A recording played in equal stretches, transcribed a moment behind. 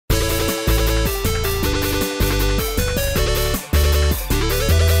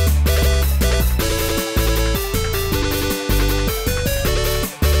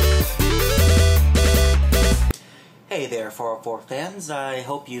fans. I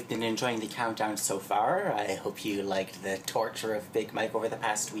hope you've been enjoying the countdown so far. I hope you liked the torture of Big Mike over the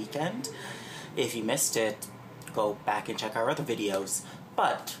past weekend. If you missed it, go back and check our other videos.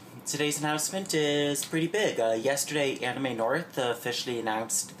 But today's announcement is pretty big. Yesterday, Anime North officially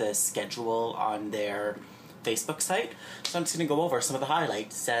announced the schedule on their Facebook site, so I'm just going to go over some of the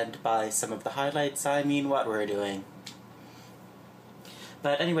highlights, and by some of the highlights, I mean what we're doing.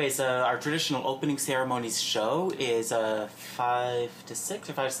 But anyways, our traditional opening ceremonies show is 5 to 6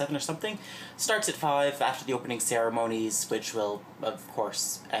 or 5 to 7 or something. Starts at 5 after the opening ceremonies, which will, of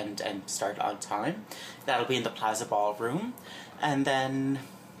course, end and start on time. That'll be in the Plaza Ballroom. And then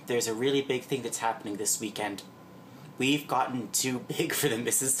there's a really big thing that's happening this weekend. We've gotten too big for the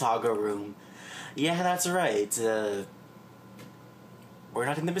Mississauga room. Yeah, that's right. We're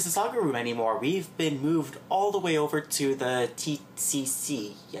not in the Mississauga room anymore. We've been moved all the way over to the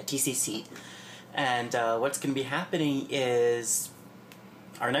TCC. Yeah, TCC. And what's going to be happening is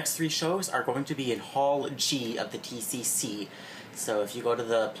our next 3 shows are going to be in Hall G of the TCC. So if you go to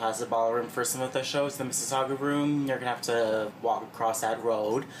the Plaza Ballroom for some of the shows, the Mississauga room, you're going to have to walk across that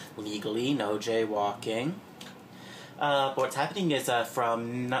road legally, no jaywalking. But what's happening is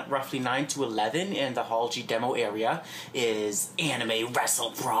from roughly 9 to 11 in the Hall G demo area is Anime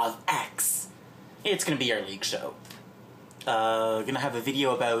Wrestle Prov X. It's going to be our League show. We're going to have a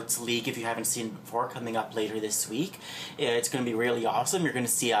video about League if you haven't seen it before coming up later this week. It's going to be really awesome. You're going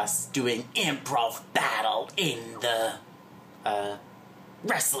to see us doing improv battle in the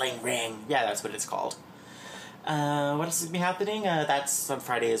wrestling ring. Yeah, that's what it's called. What else is going to be happening? That's on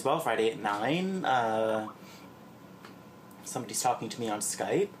Friday as well, Friday at 9. Somebody's talking to me on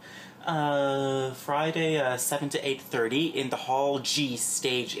Skype. Friday, 7 to 8:30 in the Hall G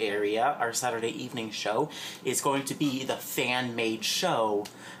stage area, our Saturday evening show, is going to be the fan-made show.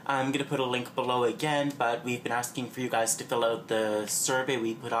 I'm going to put a link below again, but we've been asking for you guys to fill out the survey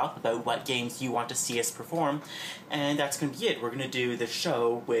we put up about what games you want to see us perform, and that's going to be it. We're going to do the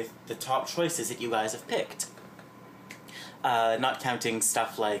show with the top choices that you guys have picked. Not counting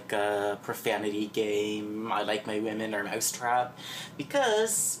stuff like Profanity Game, I Like My Women, or Mousetrap,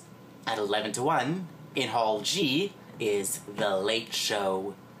 because at 11 to 1 in Hall G is The Late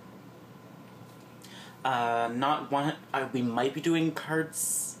Show. We might be doing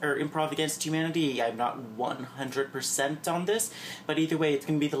Cards or Improv Against Humanity. I'm not 100% on this, but either way, it's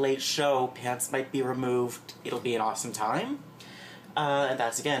going to be The Late Show. Pants might be removed. It'll be an awesome time. And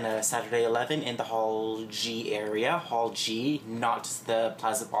that's again Saturday 11 in the Hall G area. Hall G, not the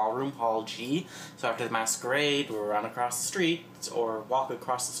Plaza Ballroom, Hall G. So after the masquerade, we'll run across the street or walk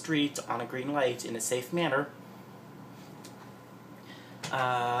across the street on a green light in a safe manner.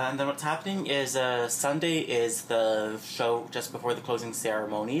 And then what's happening is Sunday is the show just before the closing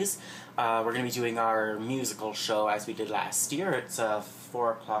ceremonies. We're going to be doing our musical show as we did last year. It's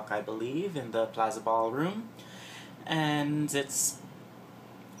 4 o'clock, I believe, in the Plaza Ballroom. And it's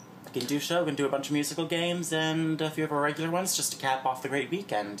a Gindu show. We're going to do a bunch of musical games and a few of our regular ones just to cap off the great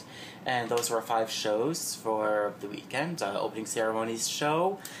weekend. And those were our 5 shows for the weekend. Opening ceremonies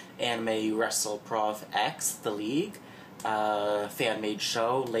show, Anime Wrestle Prov X, The League, fan-made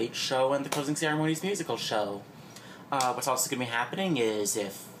show, late show, and the closing ceremonies musical show. What's also going to be happening is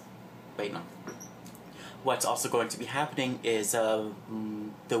What's also going to be happening is the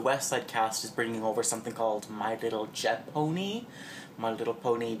Westside cast is bringing over something called My Little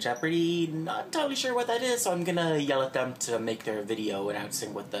Pony Jeopardy. Not entirely sure what that is, so I'm gonna yell at them to make their video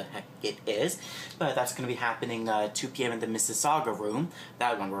announcing what the heck it is. But that's gonna be happening 2 p.m. in the Mississauga room.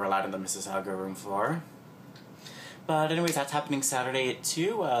 That one we're allowed in the Mississauga room for. But anyways, that's happening Saturday at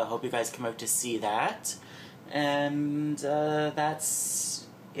 2. Hope you guys come out to see that. And that's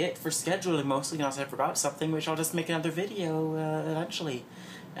it for scheduling mostly, unless I forgot something, which I'll just make another video eventually.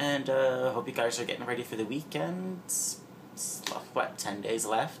 And hope you guys are getting ready for the weekend. What, 10 days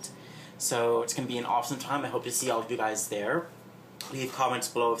left? So it's going to be an awesome time. I hope to see all of you guys there. Leave comments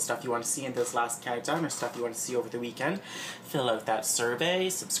below of stuff you want to see in this last countdown or stuff you want to see over the weekend. Fill out that survey,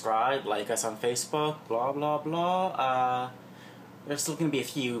 subscribe, like us on Facebook, blah blah blah. There's still going to be a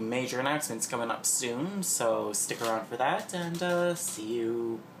few major announcements coming up soon, so stick around for that, and see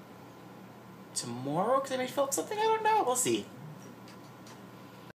you tomorrow, because I may film something, I don't know, we'll see.